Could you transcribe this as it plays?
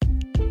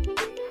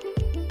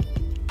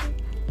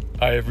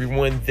Hi,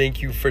 everyone.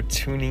 Thank you for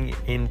tuning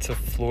into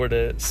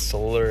Florida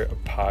Solar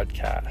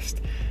Podcast.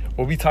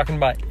 We'll be talking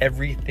about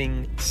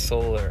everything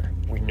solar.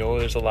 We know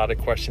there's a lot of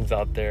questions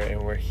out there,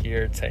 and we're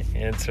here to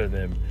answer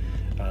them.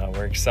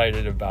 We're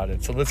excited about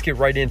it. So let's get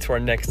right into our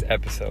next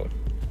episode.